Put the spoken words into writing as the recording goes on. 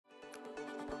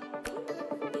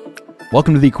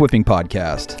Welcome to the Equipping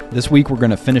Podcast. This week we're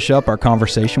going to finish up our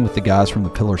conversation with the guys from the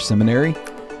Pillar Seminary,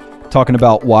 talking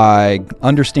about why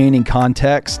understanding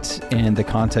context and the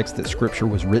context that Scripture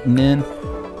was written in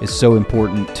is so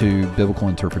important to biblical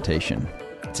interpretation.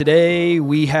 Today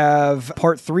we have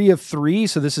part 3 of 3,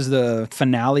 so this is the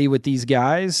finale with these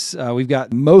guys. We've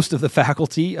got most of the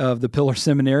faculty of the Pillar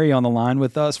Seminary on the line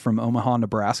with us from Omaha,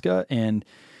 Nebraska, and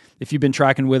if you've been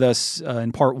tracking with us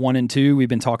in part 1 and 2, we've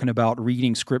been talking about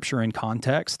reading Scripture in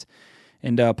context.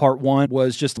 And part 1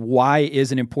 was just why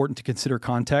is it important to consider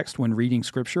context when reading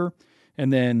Scripture.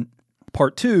 And then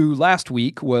part 2 last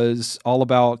week was all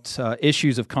about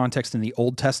issues of context in the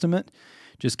Old Testament,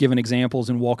 just giving examples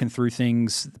and walking through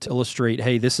things to illustrate,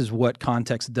 hey, this is what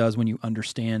context does when you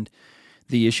understand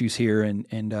the issues here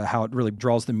and how it really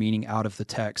draws the meaning out of the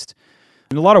text.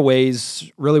 In a lot of ways,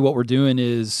 really what we're doing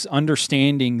is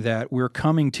understanding that we're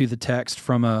coming to the text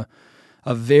from a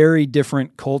very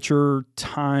different culture,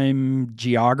 time,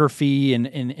 geography,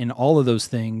 and all of those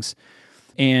things.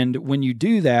 And when you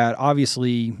do that,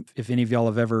 obviously, if any of y'all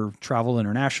have ever traveled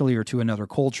internationally or to another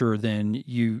culture, then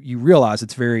you realize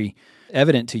it's very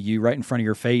evident to you right in front of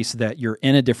your face that you're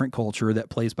in a different culture that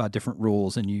plays by different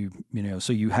rules, and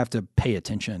so you have to pay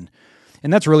attention.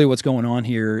 And that's really what's going on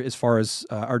here as far as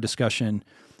our discussion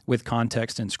with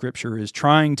context in Scripture is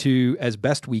trying to, as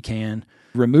best we can,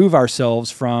 remove ourselves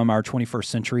from our 21st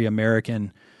century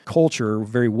American culture,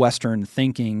 very Western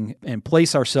thinking, and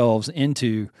place ourselves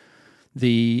into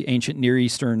the ancient Near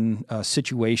Eastern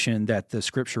situation that the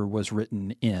Scripture was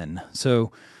written in.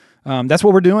 So that's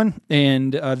what we're doing.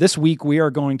 And this week we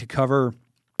are going to cover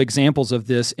examples of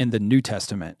this in the New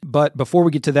Testament. But before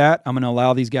we get to that, I'm going to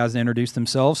allow these guys to introduce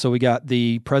themselves. So we got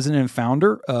the president and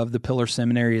founder of the Pillar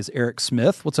Seminary is Eric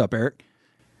Smith. What's up, Eric?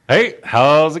 Hey,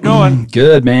 how's it going?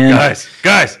 Good, man.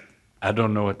 Guys, I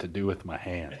don't know what to do with my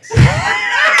hands.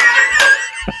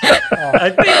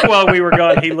 I think while we were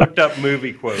gone, he looked up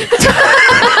movie quotes, which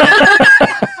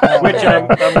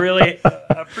I'm really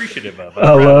appreciative of.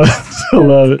 I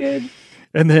love it. Good.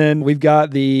 And then we've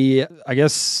got I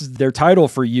guess their title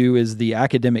for you is the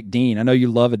academic dean. I know you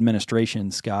love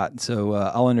administration, Scott, so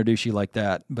I'll introduce you like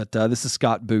that. But this is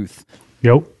Scott Booth.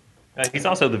 Yep. He's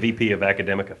also the VP of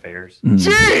Academic Affairs.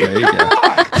 There you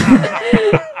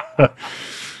go.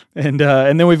 And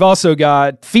then we've also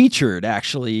got featured,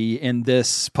 actually, in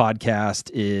this podcast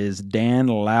is Dan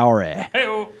Lowry.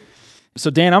 Hey-o. So,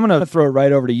 Dan, I'm going to throw it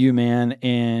right over to you, man,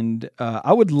 and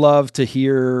I would love to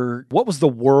hear what was the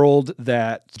world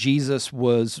that Jesus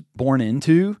was born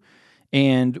into,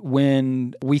 and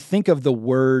when we think of the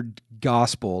word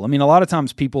gospel, I mean, a lot of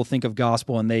times people think of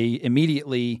gospel and they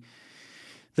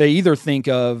either think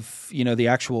of, the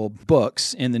actual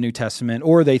books in the New Testament,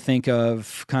 or they think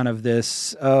of kind of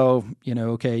this, I'm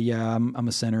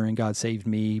a sinner and God saved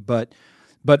me, But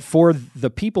for the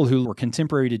people who were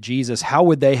contemporary to Jesus, how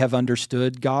would they have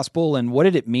understood gospel, and what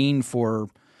did it mean for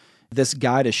this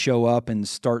guy to show up and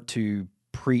start to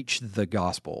preach the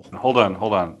gospel? Hold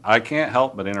on. I can't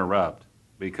help but interrupt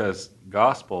because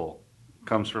gospel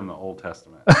comes from the Old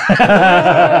Testament. So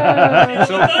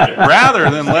rather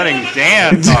than letting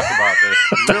Dan talk about this,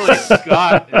 really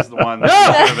Scott is the one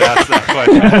that should have asked that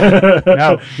question.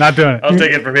 No, not doing it. I'll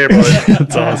take it from here, boys.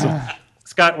 That's awesome.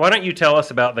 Scott, why don't you tell us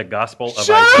about the Gospel of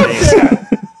Isaiah?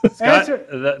 Scott,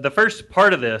 the first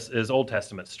part of this is Old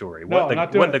Testament story. What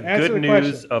the good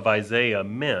news of Isaiah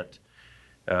meant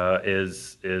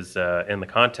is in the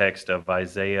context of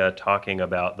Isaiah talking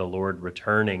about the Lord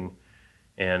returning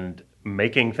and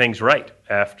making things right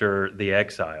after the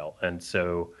exile. And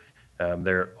so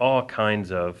there are all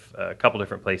kinds of, a couple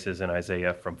different places in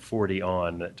Isaiah from 40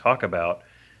 on that talk about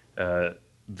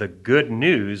the good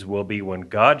news will be when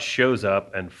God shows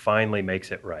up and finally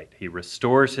makes it right. He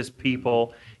restores his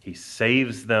people, he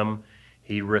saves them,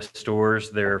 he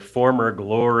restores their former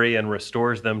glory and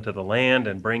restores them to the land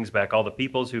and brings back all the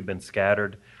peoples who've been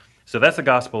scattered. So that's the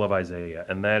gospel of Isaiah,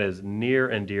 and that is near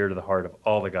and dear to the heart of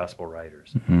all the gospel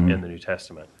writers in the New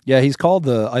Testament. Yeah,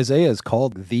 Isaiah is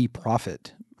called the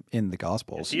prophet in the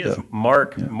Gospels. Yes, he is.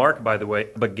 Mark, by the way,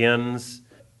 begins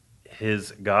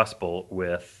his gospel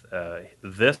with,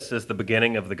 this is the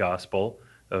beginning of the gospel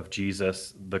of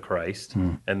Jesus the Christ,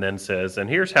 and then says, and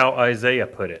here's how Isaiah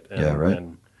put it,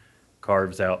 and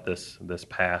carves out this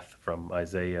path from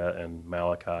Isaiah and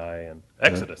Malachi and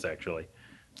Exodus, actually.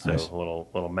 So nice. a little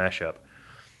mashup.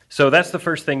 So that's the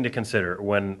first thing to consider.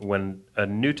 When a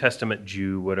New Testament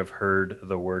Jew would have heard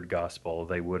the word gospel,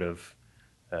 they would have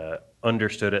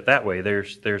understood it that way.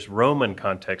 There's Roman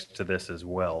context to this as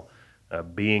well.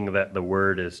 Being that the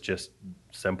word is just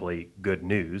simply good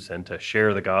news, and to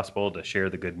share the gospel, to share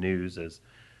the good news is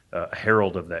a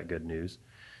herald of that good news.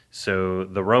 So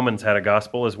the Romans had a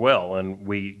gospel as well, and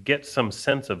we get some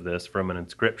sense of this from an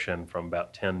inscription from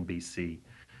about 10 BC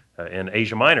in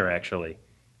Asia Minor, actually,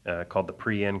 called the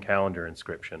Priene calendar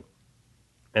inscription.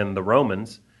 And the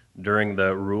Romans, during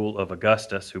the rule of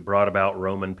Augustus, who brought about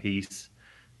Roman peace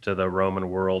to the Roman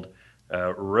world,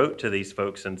 wrote to these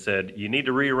folks and said, you need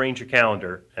to rearrange your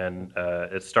calendar, and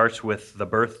it starts with the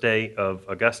birthday of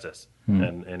Augustus.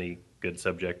 And any good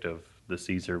subject of the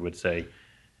Caesar would say,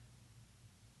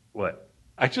 what?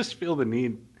 I just feel the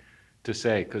need to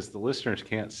say, because the listeners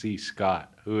can't see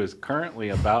Scott, who is currently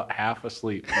about half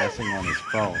asleep messing on his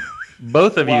phone.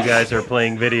 Both of you guys are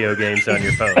playing video games on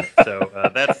your phone, so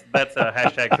that's a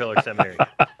hashtag Pillar Seminary.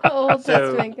 Old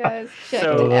Testament guys, checked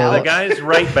So it out. the guys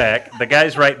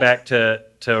write back to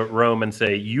Rome and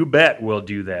say, "You bet we'll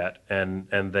do that," and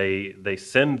they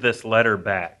send this letter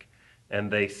back,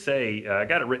 and they say, I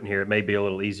got it written here. It may be a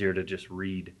little easier to just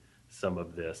read some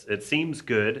of this. It seems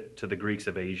good to the Greeks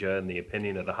of Asia, in the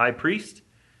opinion of the high priest,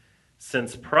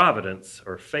 since providence,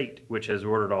 or fate, which has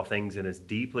ordered all things and is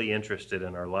deeply interested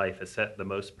in our life, has set the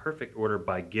most perfect order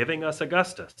by giving us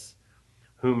Augustus,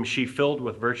 whom she filled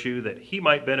with virtue that he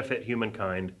might benefit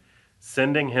humankind,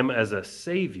 sending him as a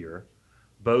savior,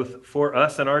 both for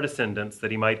us and our descendants,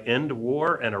 that he might end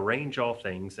war and arrange all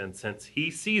things. And since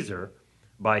he, Caesar,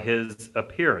 by his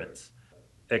appearance,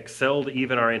 excelled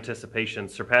even our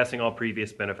anticipations, surpassing all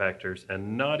previous benefactors,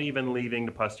 and not even leaving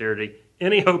to posterity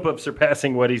any hope of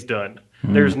surpassing what he's done.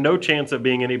 There's no chance of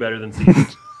being any better than Caesar.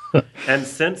 And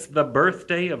since the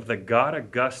birthday of the god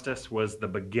Augustus was the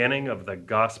beginning of the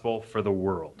gospel for the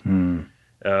world.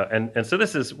 And so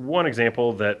this is one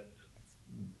example that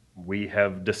we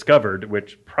have discovered,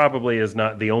 which probably is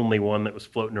not the only one that was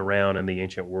floating around in the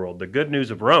ancient world. The good news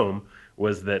of Rome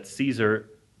was that Caesar,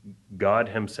 God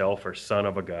himself, or son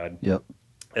of a god,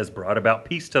 has brought about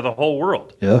peace to the whole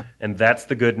world. And that's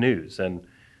the good news. And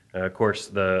of course,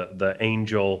 the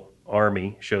angel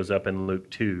army shows up in Luke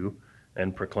 2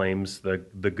 and proclaims the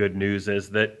good news is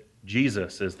that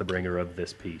Jesus is the bringer of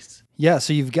this peace. Yeah,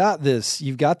 so you've got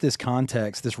this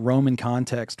context, this Roman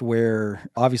context, where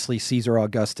obviously Caesar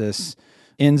Augustus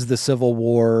ends the Civil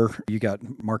War. You got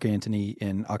Mark Antony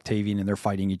and Octavian, and they're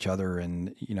fighting each other.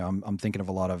 And I'm thinking of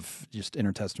a lot of just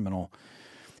intertestamental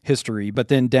history. But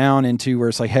then down into where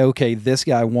it's like, hey, okay, this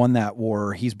guy won that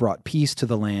war. He's brought peace to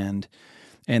the land.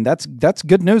 And that's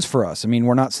good news for us. I mean,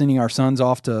 we're not sending our sons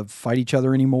off to fight each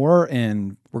other anymore,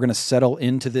 and we're going to settle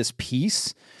into this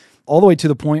peace, all the way to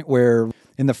the point where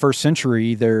in the first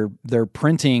century they're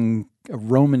printing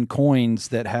Roman coins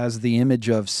that has the image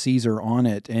of Caesar on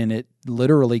it, and it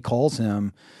literally calls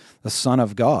him the Son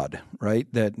of God, right?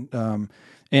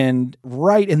 And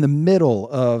right in the middle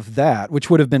of that, which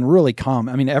would have been really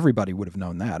common. I mean, everybody would have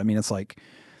known that. I mean, that's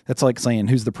like saying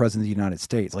who's the president of the United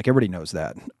States. Like, everybody knows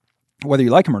that. Whether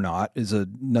you like him or not is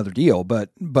another deal,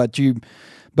 but you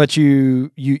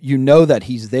know that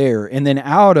he's there. And then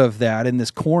out of that, in this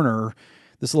corner,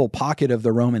 this little pocket of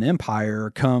the Roman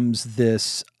Empire, comes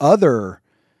this other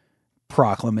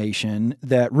proclamation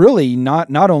that really not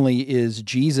only is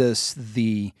Jesus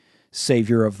the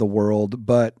Savior of the world,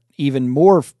 but even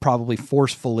more probably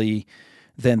forcefully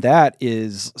than that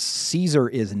is Caesar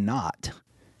is not.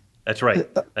 That's right.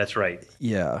 That's right.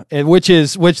 Yeah, and which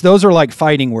those are like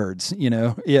fighting words,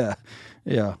 Yeah.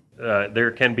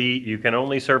 You can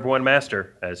only serve one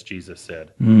master, as Jesus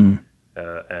said,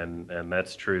 and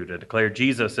that's true. To declare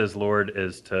Jesus as Lord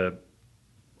is to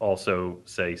also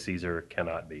say Caesar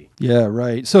cannot be. Yeah,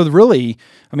 right. So really,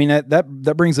 I mean,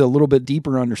 that brings a little bit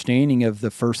deeper understanding of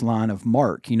the first line of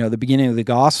Mark. The beginning of the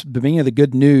gospel, the beginning of the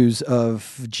good news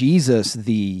of Jesus,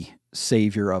 the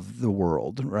Savior of the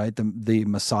world, right? The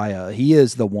Messiah. He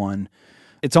is the one.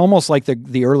 It's almost like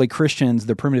the early Christians,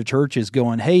 the primitive church, is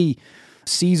going, hey,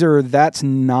 Caesar, that's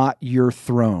not your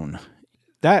throne.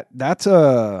 That's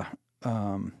a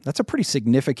pretty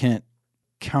significant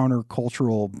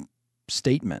countercultural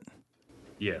statement.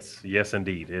 Yes,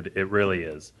 indeed. It really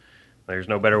is. There's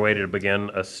no better way to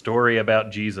begin a story about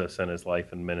Jesus and his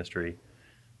life and ministry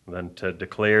than to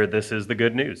declare this is the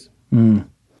good news.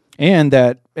 And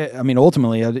that, I mean,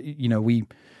 ultimately, we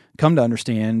come to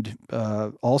understand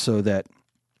also that,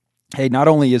 hey, not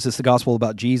only is this the gospel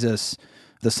about Jesus,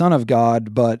 the Son of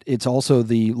God, but it's also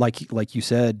like you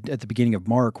said at the beginning of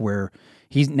Mark, where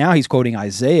he's quoting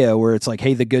Isaiah, where it's like,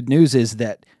 hey, the good news is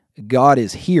that God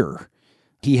is here.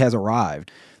 He has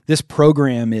arrived. This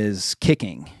program is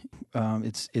kicking.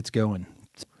 It's going.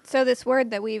 So this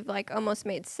word that we've almost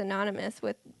made synonymous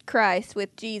with Christ,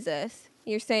 with Jesus,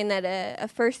 you're saying that a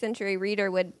first century reader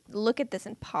would look at this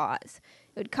and pause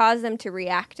It would cause them to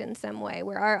react in some way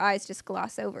where our eyes just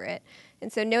gloss over it.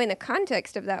 And so knowing the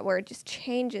context of that word just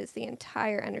changes the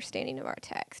entire understanding of our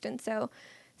text. And so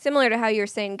similar to how you were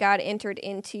saying God entered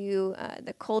into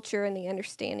the culture and the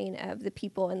understanding of the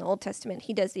people in the Old Testament,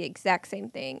 he does the exact same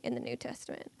thing in the New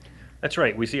Testament. That's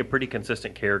right. We see a pretty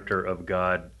consistent character of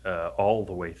God all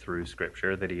the way through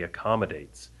Scripture, that he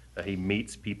accommodates. He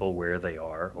meets people where they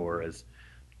are, or as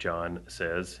John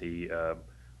says, he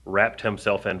wrapped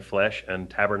himself in flesh and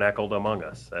tabernacled among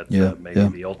us. That's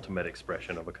the ultimate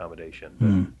expression of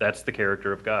accommodation. That's the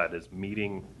character of God, is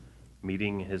meeting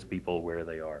his people where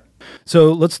they are.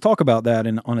 So let's talk about that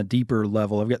on a deeper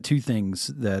level. I've got two things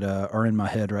that are in my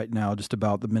head right now just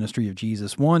about the ministry of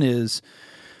Jesus. One is,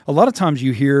 a lot of times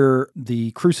you hear the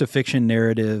crucifixion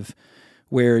narrative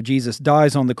where Jesus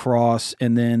dies on the cross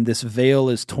and then this veil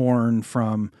is torn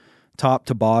from top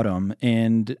to bottom.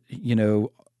 And,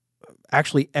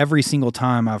 actually every single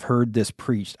time I've heard this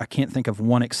preached, I can't think of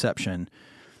one exception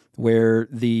where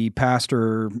the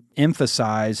pastor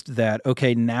emphasized that,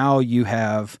 okay, now you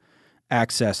have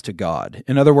access to God.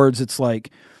 In other words, it's like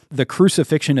the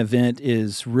crucifixion event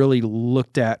is really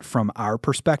looked at from our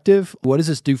perspective. What does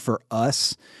this do for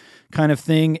us, kind of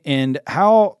thing? And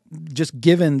how, just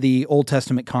given the Old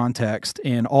Testament context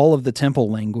and all of the temple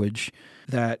language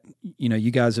that,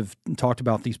 you guys have talked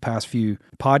about these past few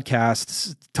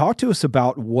podcasts, talk to us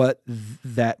about what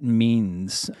that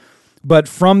means. But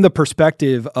from the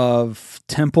perspective of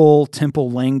temple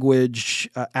language,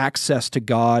 access to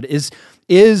God,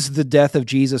 is the death of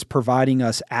Jesus providing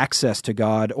us access to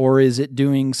God, or is it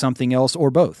doing something else, or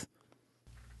both?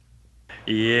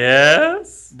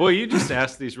 Yes. Boy, you just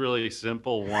asked these really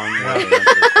simple one-word answer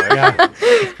questions. Yeah,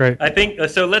 that's great. I think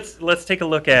so. Let's take a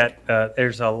look at.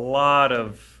 There's a lot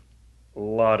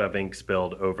of ink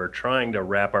spilled over trying to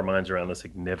wrap our minds around the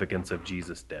significance of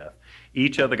Jesus' death.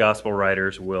 Each of the gospel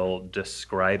writers will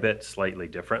describe it slightly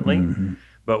differently,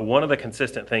 but one of the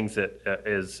consistent things that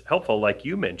is helpful, like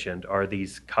you mentioned, are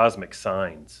these cosmic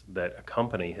signs that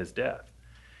accompany his death.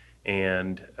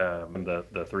 And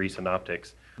the three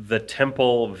synoptics, the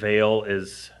temple veil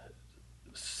is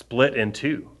split in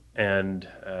two, and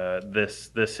this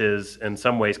is in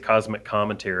some ways cosmic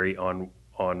commentary on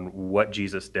what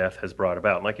Jesus' death has brought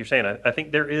about. And like you're saying, I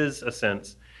think there is a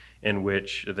sense in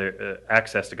which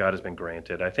access to God has been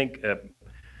granted. I think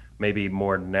maybe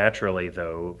more naturally,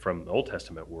 though, from the Old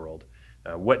Testament world,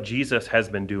 what Jesus has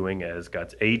been doing as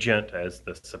God's agent, as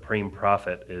the supreme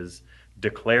prophet, is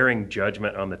declaring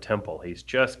judgment on the temple. He's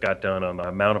just got done on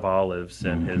the Mount of Olives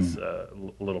and his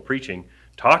little preaching,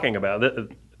 talking about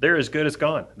they're as good as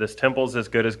gone. This temple's as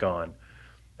good as gone,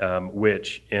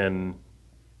 which in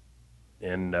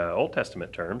Old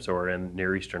Testament terms, or in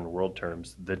Near Eastern world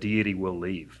terms, the deity will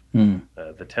leave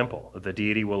the temple. The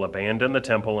deity will abandon the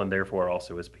temple and therefore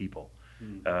also his people.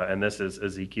 And this is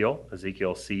Ezekiel.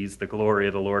 Ezekiel sees the glory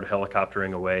of the Lord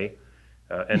helicoptering away.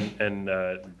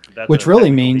 That's which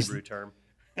really means Hebrew term.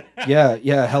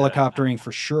 helicoptering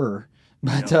for sure.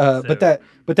 But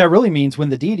that really means when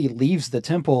the deity leaves the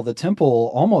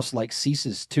temple almost like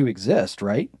ceases to exist,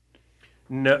 right?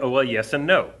 No, well, yes and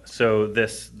no. So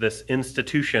this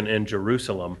institution in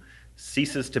Jerusalem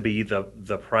ceases to be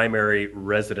the primary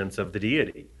residence of the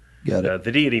deity. Got it.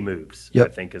 The deity moves, Yep. I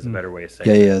think, is a better way of saying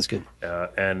it. Yeah, that's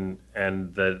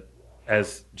good.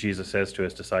 As Jesus says to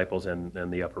his disciples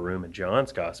in the upper room in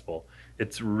John's gospel,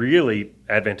 it's really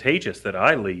advantageous that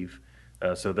I leave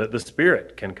so that the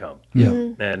Spirit can come.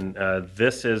 Yeah. And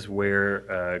this is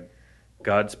where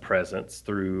God's presence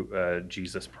through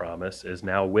Jesus' promise is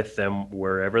now with them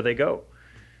wherever they go.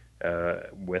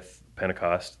 With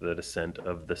Pentecost, the descent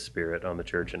of the Spirit on the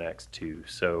church in Acts 2.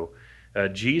 So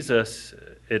Jesus,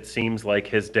 it seems like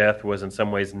his death was in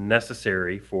some ways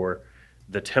necessary for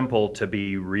the temple to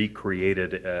be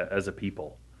recreated as a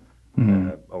people,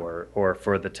 or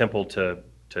for the temple to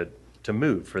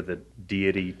move, for the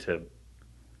deity to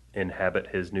inhabit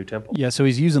his new temple. Yeah, so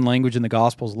he's using language in the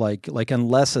Gospels like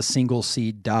unless a single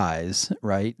seed dies,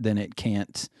 right, then it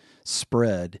can't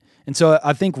spread. And so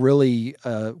I think really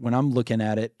when I'm looking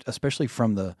at it, especially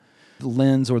from the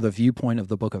lens or the viewpoint of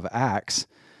the book of Acts,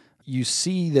 you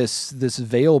see this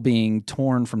veil being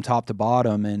torn from top to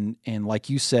bottom, and like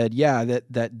you said,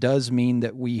 that does mean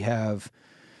that we have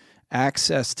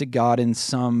access to God in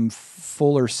some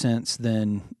fuller sense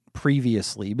than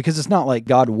previously, because it's not like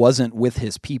God wasn't with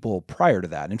his people prior to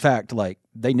that. In fact, like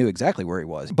they knew exactly where he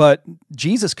was. But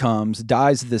Jesus comes,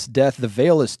 dies this death, the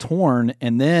veil is torn,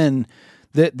 and then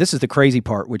this is the crazy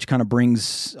part, which kind of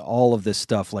brings all of this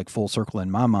stuff like full circle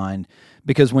in my mind,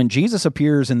 because when Jesus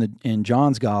appears in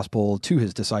John's gospel to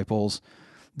his disciples,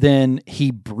 then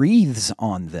he breathes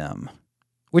on them.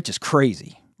 which is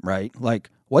crazy, right? Like,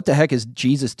 what the heck is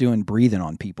Jesus doing breathing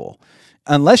on people?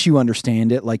 Unless you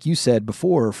understand it, like you said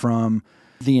before, from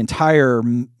the entire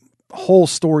whole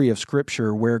story of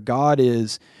Scripture, where God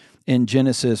is, in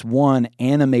Genesis 1,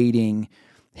 animating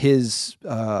his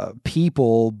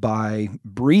people by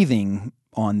breathing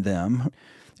on them.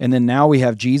 And then now we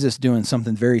have Jesus doing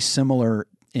something very similar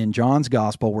in John's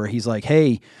gospel, where he's like,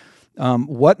 hey,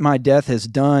 what my death has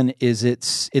done is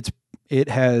it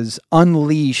has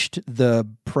unleashed the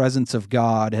presence of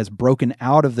God, has broken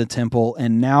out of the temple,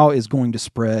 and now is going to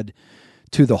spread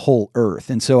to the whole earth.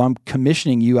 And so I'm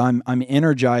commissioning you, I'm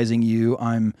energizing you,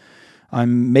 I'm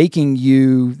making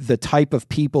you the type of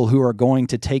people who are going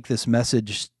to take this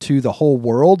message to the whole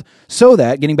world, so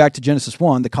that, getting back to Genesis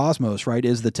 1, the cosmos, right,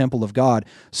 is the temple of God,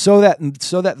 so that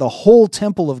the whole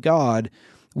temple of God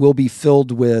will be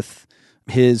filled with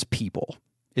his people.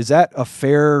 Is that a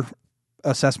fair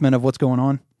assessment of what's going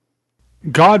on?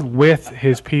 God with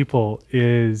his people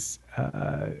is,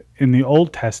 in the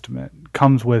Old Testament,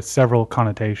 comes with several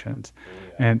connotations.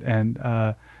 And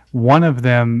one of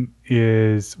them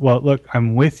is, well, look,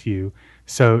 I'm with you,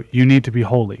 so you need to be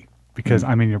holy because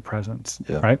I'm in your presence,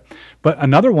 right? But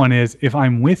another one is, if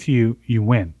I'm with you, you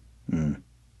win.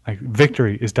 Like,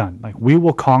 victory is done. Like, we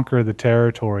will conquer the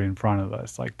territory in front of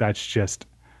us. Like, that's just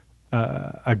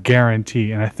a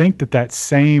guarantee. And I think that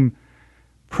same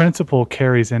principle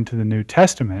carries into the New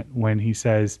Testament when he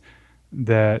says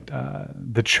that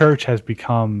the church has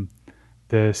become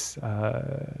this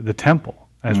the temple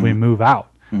as we move out.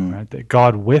 Right? That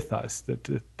God with us, that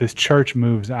this church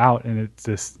moves out, and it's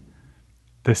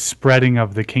this spreading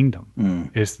of the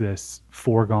kingdom is this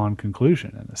foregone conclusion,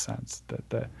 in a sense.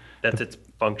 That's its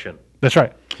function. That's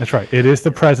right. It is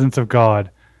the presence of God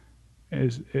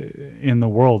is in the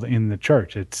world, in the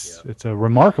church. It's a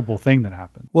remarkable thing that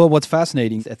happens. Well, what's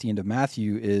fascinating at the end of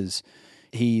Matthew is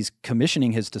he's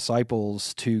commissioning his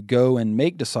disciples to go and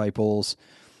make disciples,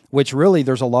 which really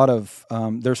there's a lot of,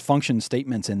 there's function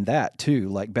statements in that too,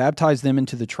 like baptize them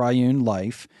into the triune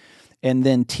life and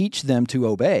then teach them to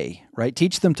obey, right?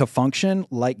 Teach them to function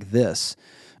like this.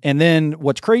 And then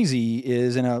what's crazy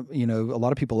is, and a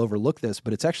lot of people overlook this,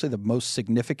 but it's actually the most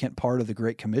significant part of the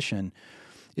Great Commission,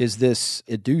 is this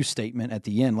do statement at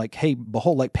the end, like, hey,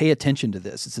 behold, like, pay attention to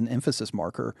this. It's an emphasis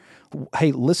marker.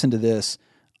 Hey, listen to this.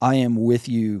 I am with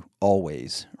you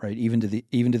always, right? Even to the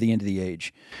end of the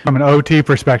age. From an OT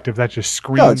perspective, that just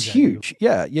screams. No, it's huge.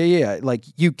 Yeah. Like,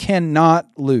 you cannot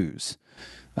lose.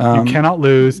 You cannot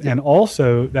lose, and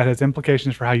also that has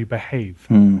implications for how you behave.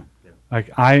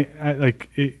 Like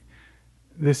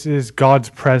this is God's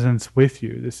presence with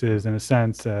you. This is, in a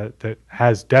sense, that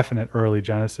has definite early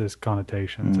Genesis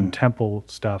connotations and temple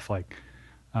stuff, like,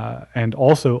 and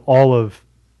also all of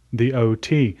the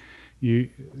OT.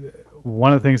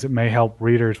 One of the things that may help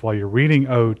readers while you're reading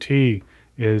OT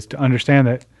is to understand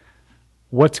that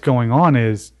what's going on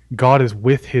is God is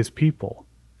with his people,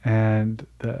 and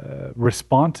the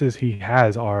responses he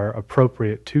has are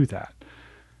appropriate to that.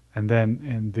 And then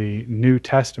in the New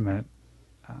Testament,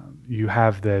 you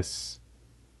have this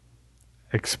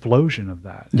explosion of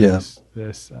that. This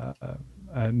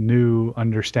new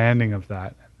understanding of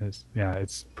that.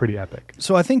 It's pretty epic.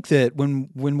 So I think that when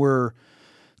we're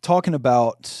talking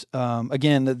about,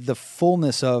 again, the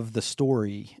fullness of the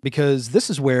story, because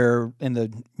this is where in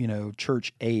the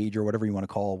church age, or whatever you want to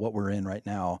call what we're in right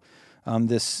now,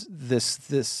 this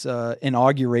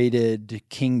inaugurated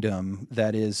kingdom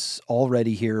that is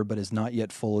already here but is not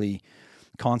yet fully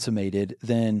consummated,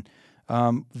 then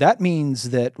that means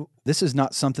that this is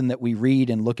not something that we read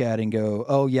and look at and go,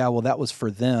 oh yeah, well, that was for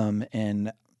them,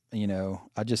 and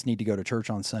I just need to go to church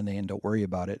on Sunday and don't worry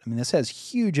about it. I mean, this has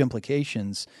huge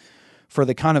implications for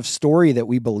the kind of story that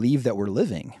we believe that we're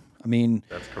living. I mean,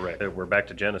 that's correct. We're back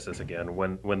to Genesis again.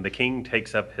 When the king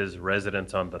takes up his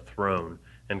residence on the throne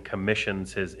and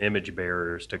commissions his image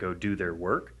bearers to go do their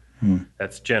work,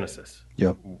 that's Genesis.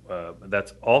 Yep.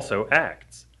 That's also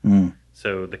Acts.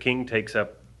 So the king takes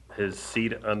up his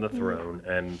seat on the throne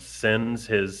and sends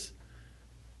his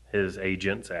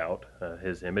agents out,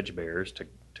 his image bearers, to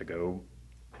go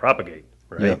propagate,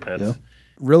 right? Yeah.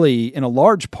 Really, in a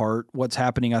large part, what's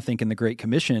happening, I think, in the Great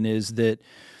Commission is that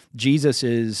Jesus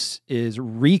is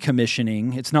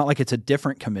recommissioning. It's not like it's a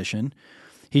different commission.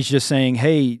 He's just saying,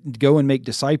 hey, go and make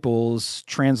disciples.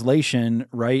 Translation,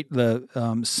 right?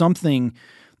 Something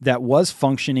that was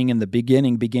functioning in the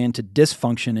beginning began to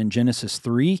dysfunction in Genesis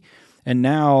 3. And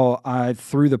now I,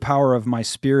 through the power of my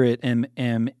Spirit,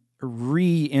 am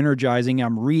re-energizing,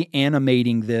 I'm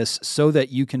reanimating this so that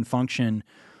you can function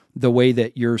the way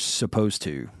that you're supposed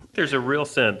to. There's a real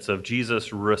sense of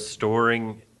Jesus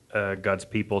restoring God's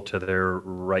people to their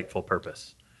rightful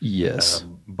purpose. Yes.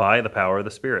 By the power of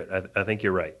the Spirit. I think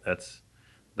you're right.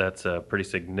 That's a pretty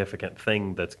significant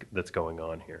thing that's going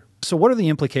on here. So what are the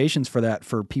implications for that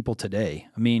for people today?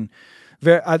 I mean,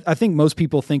 I think most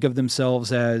people think of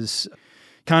themselves as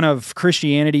kind of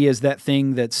Christianity as that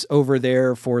thing that's over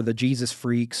there for the Jesus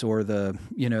freaks or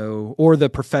or the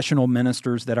professional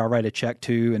ministers that I write a check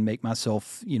to and make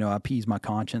myself, appease my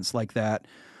conscience like that.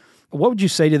 What would you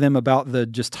say to them about the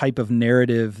just type of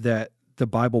narrative that the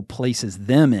Bible places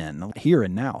them in here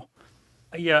and now?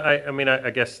 Yeah, I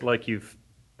guess like you've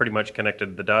pretty much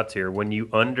connected the dots here. When you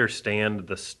understand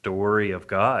the story of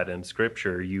God in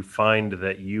Scripture, you find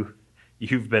that you've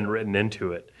been written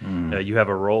into it. You have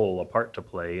a part to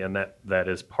play, and that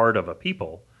is part of a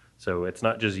people. So it's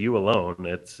not just you alone.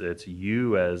 It's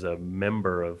you as a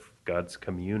member of God's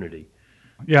community.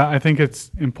 Yeah, I think it's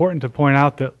important to point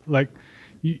out that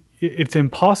it's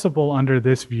impossible under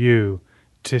this view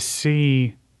to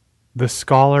see the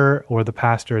scholar or the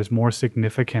pastor as more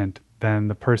significant than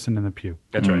the person in the pew.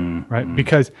 That's right. Right?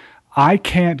 Because I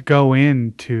can't go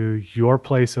into your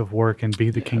place of work and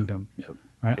be the kingdom. Yep.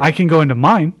 Right? I can go into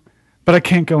mine, but I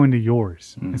can't go into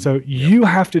yours. And so you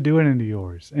have to do it into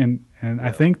yours. And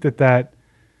I think that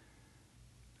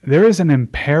there is an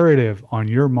imperative on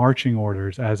your marching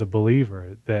orders as a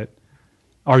believer that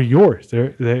are yours.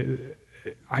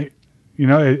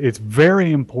 It's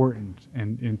very important,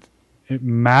 and it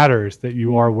matters that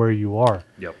you are where you are.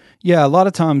 Yep. Yeah, a lot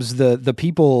of times the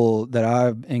people that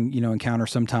I encounter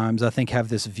sometimes I think have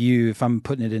this view. If I'm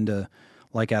putting it into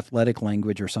like athletic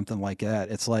language or something like that,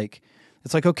 it's like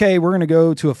okay, we're going to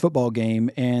go to a football game,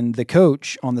 and the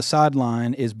coach on the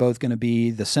sideline is both going to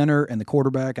be the center and the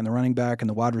quarterback and the running back and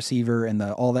the wide receiver and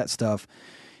all that stuff.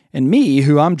 And me,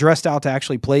 who I'm dressed out to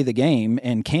actually play the game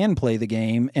and can play the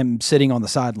game, am sitting on the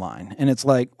sideline. And it's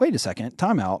like, wait a second,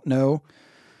 time out. No,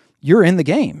 you're in the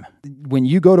game. When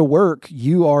you go to work,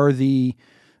 you are the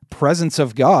presence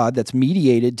of God that's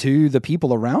mediated to the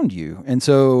people around you. And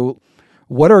so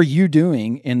what are you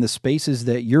doing in the spaces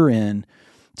that you're in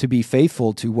to be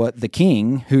faithful to what the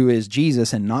King, who is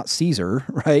Jesus and not Caesar,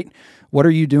 right? What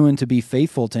are you doing to be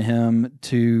faithful to him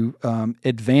to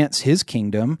advance his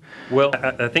kingdom? Well,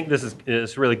 I think this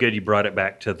is really good. You brought it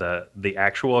back to the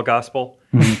actual gospel.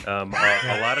 A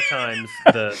lot of times,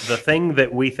 the thing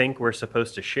that we think we're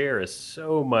supposed to share is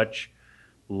so much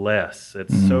less.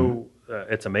 It's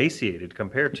it's emaciated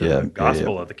compared to the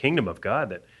gospel of the kingdom of God,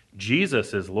 that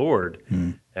Jesus is Lord,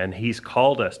 and he's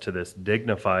called us to this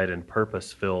dignified and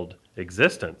purpose-filled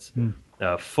existence,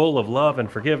 full of love and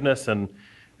forgiveness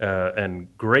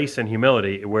and grace and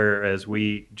humility, whereas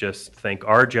we just think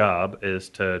our job is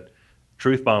to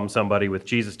truth bomb somebody with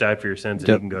Jesus died for your sins and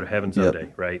you can go to heaven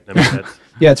someday, right? I mean, that's,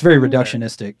 it's very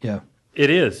reductionistic, It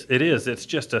is. It's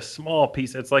just a small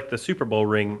piece. It's like the Super Bowl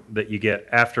ring that you get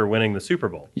after winning the Super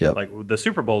Bowl. Like the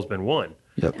Super Bowl's been won.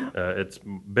 It's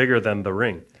bigger than the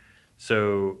ring.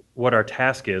 So what our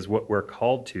task is, what we're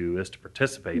called to, is to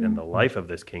participate in the life of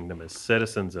this kingdom as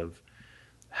citizens of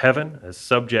heaven, as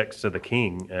subjects to the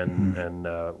King, and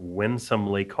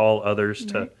winsomely call others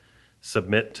to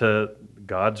submit to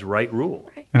God's right rule.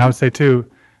 And I would say, too,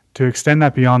 to extend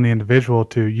that beyond the individual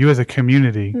to you as a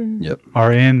community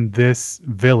are in this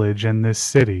village and this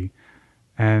city,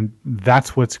 and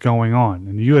that's what's going on.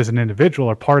 And you as an individual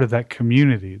are part of that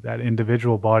community, that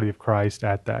individual body of Christ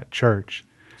at that church.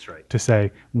 That's right. To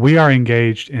say, we are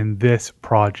engaged in this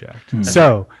project.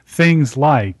 So things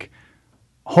like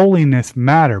holiness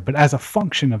matter, but as a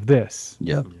function of this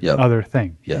other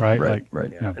thing, right?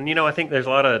 Right. And I think there's a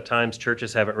lot of times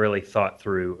churches haven't really thought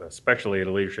through, especially at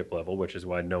a leadership level, which is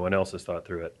why no one else has thought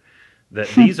through it, that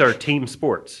these are team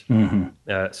sports.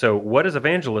 So what does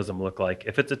evangelism look like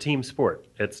if it's a team sport?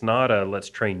 It's not a let's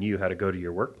train you how to go to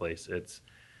your workplace. It's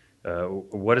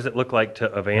what does it look like to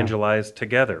evangelize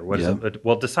together?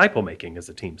 Well, disciple making is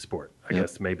a team sport, I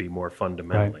guess, maybe more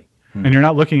fundamentally. Right. And you're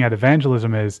not looking at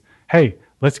evangelism as, hey,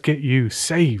 let's get you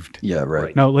saved.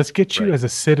 No, let's get you as a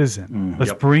citizen.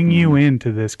 Let's bring you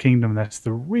into this kingdom that's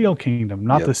the real kingdom,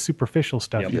 not the superficial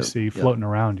stuff you see floating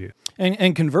around you.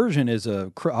 And conversion is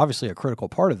obviously a critical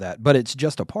part of that, but it's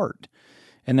just a part.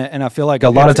 And I feel like a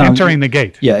lot of times entering the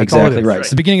gate. Yeah, exactly right. It's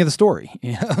the beginning of the story.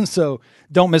 So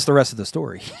don't miss the rest of the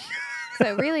story.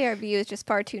 So really our view is just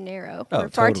far too narrow. We're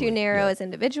far too narrow as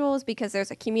individuals because there's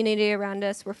a community around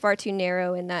us. We're far too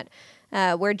narrow in that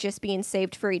we're just being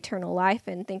saved for eternal life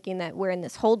and thinking that we're in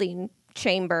this holding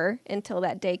chamber until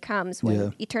that day comes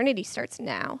when eternity starts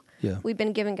now. We've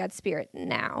been given God's Spirit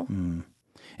now.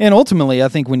 And ultimately, I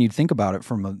think when you think about it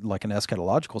from an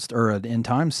eschatological or an end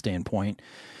time standpoint,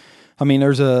 I mean,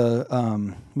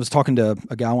 was talking to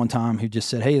a guy one time who just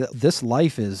said, hey, this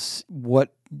life is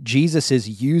what Jesus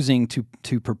is using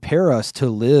to prepare us to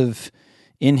live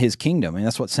in his kingdom. And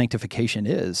that's what sanctification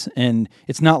is. And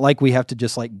it's not like we have to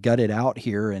just like gut it out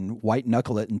here and white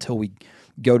knuckle it until we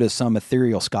go to some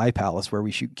ethereal sky palace where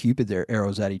we shoot Cupid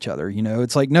arrows at each other.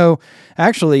 It's like, no,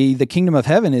 actually the kingdom of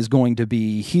heaven is going to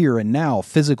be here and now,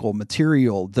 physical,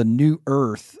 material, the new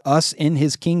earth, us in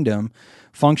his kingdom,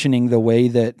 functioning the way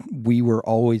that we were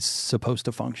always supposed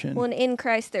to function. Well, and in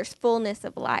Christ, there's fullness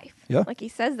of life. Yeah. Like he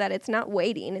says that it's not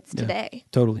waiting, it's today.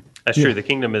 Totally. That's true. The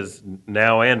kingdom is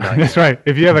now and not That's right.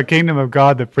 If you have a kingdom of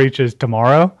God that preaches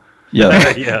tomorrow,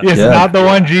 it's not the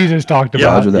one Jesus talked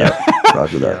about. Roger that.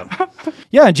 Roger that.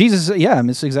 Yeah, Jesus,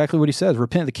 it's exactly what he says.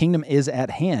 Repent, the kingdom is at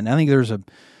hand. I think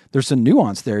there's some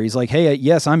nuance there. He's like, hey,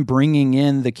 yes, I'm bringing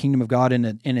in the kingdom of God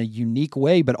in a unique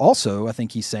way, but also I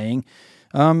think he's saying,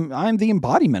 I'm the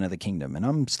embodiment of the kingdom, and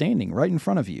I'm standing right in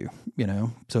front of you.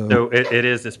 So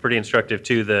it's pretty instructive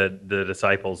to the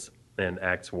disciples in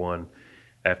Acts 1.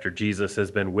 After Jesus has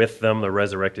been with them, the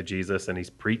resurrected Jesus, and he's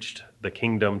preached the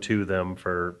kingdom to them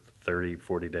for 30,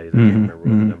 40 days. I can't remember what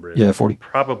the number is. Yeah, 40.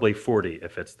 Probably 40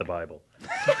 if it's the Bible.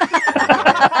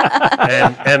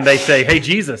 and they say, hey,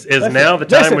 Jesus, is now the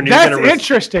time when you're going to... That's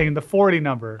interesting, the 40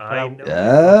 number. I know.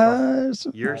 Yes.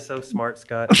 You're so smart,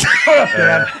 Scott.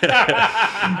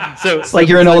 It's like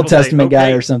you're an Old Testament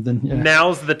guy or something. Yeah.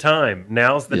 Now's the time.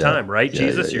 Now's the time, right? Yeah,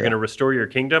 Jesus, you're going to restore your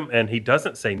kingdom. And he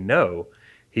doesn't say no.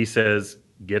 He says,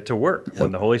 get to work. Yep.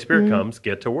 When the Holy Spirit comes,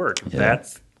 get to work. Yeah.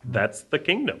 That's the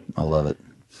kingdom. I love it.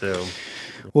 So,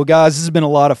 well, guys, this has been a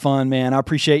lot of fun, man. I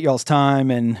appreciate y'all's time,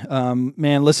 and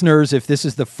man, listeners, if this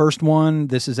is the first one,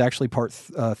 this is actually part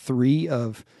 3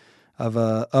 of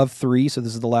 3. So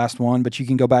this is the last one, but you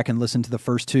can go back and listen to the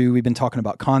first 2. We've been talking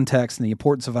about context and the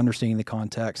importance of understanding the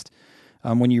context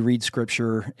when you read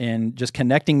Scripture, and just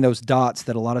connecting those dots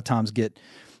that a lot of times get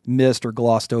missed or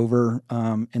glossed over.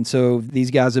 And so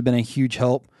these guys have been a huge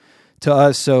help to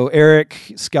us. So Eric,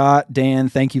 Scott, Dan,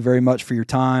 thank you very much for your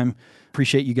time.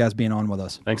 Appreciate you guys being on with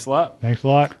us. Thanks a lot. Thanks a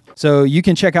lot. So you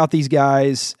can check out these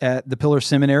guys at the Pillar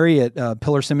Seminary at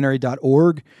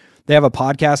pillarseminary.org. They have a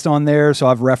podcast on there, so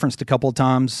I've referenced a couple of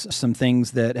times some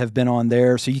things that have been on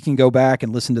there. So you can go back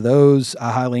and listen to those.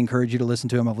 I highly encourage you to listen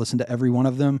to them. I've listened to every one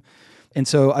of them. And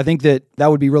so I think that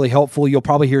would be really helpful. You'll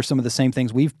probably hear some of the same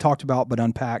things we've talked about, but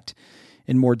unpacked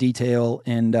in more detail,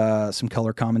 and some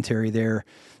color commentary there.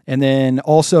 And then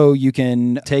also you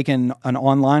can take an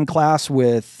online class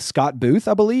with Scott Booth,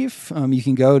 I believe. You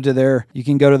can go to their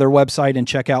website and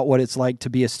check out what it's like to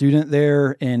be a student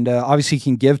there. And obviously you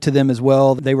can give to them as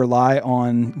well. They rely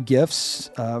on gifts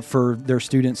for their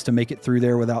students to make it through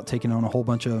there without taking on a whole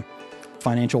bunch of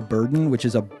financial burden, which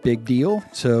is a big deal.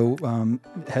 So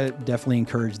definitely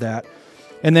encourage that.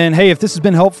 And then, hey, if this has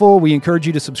been helpful, we encourage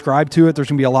you to subscribe to it. There's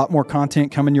going to be a lot more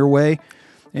content coming your way.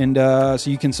 And so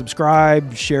you can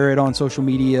subscribe, share it on social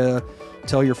media,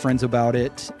 tell your friends about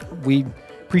it. We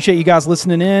appreciate you guys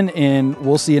listening in, and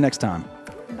we'll see you next time.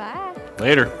 Bye.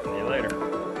 Later.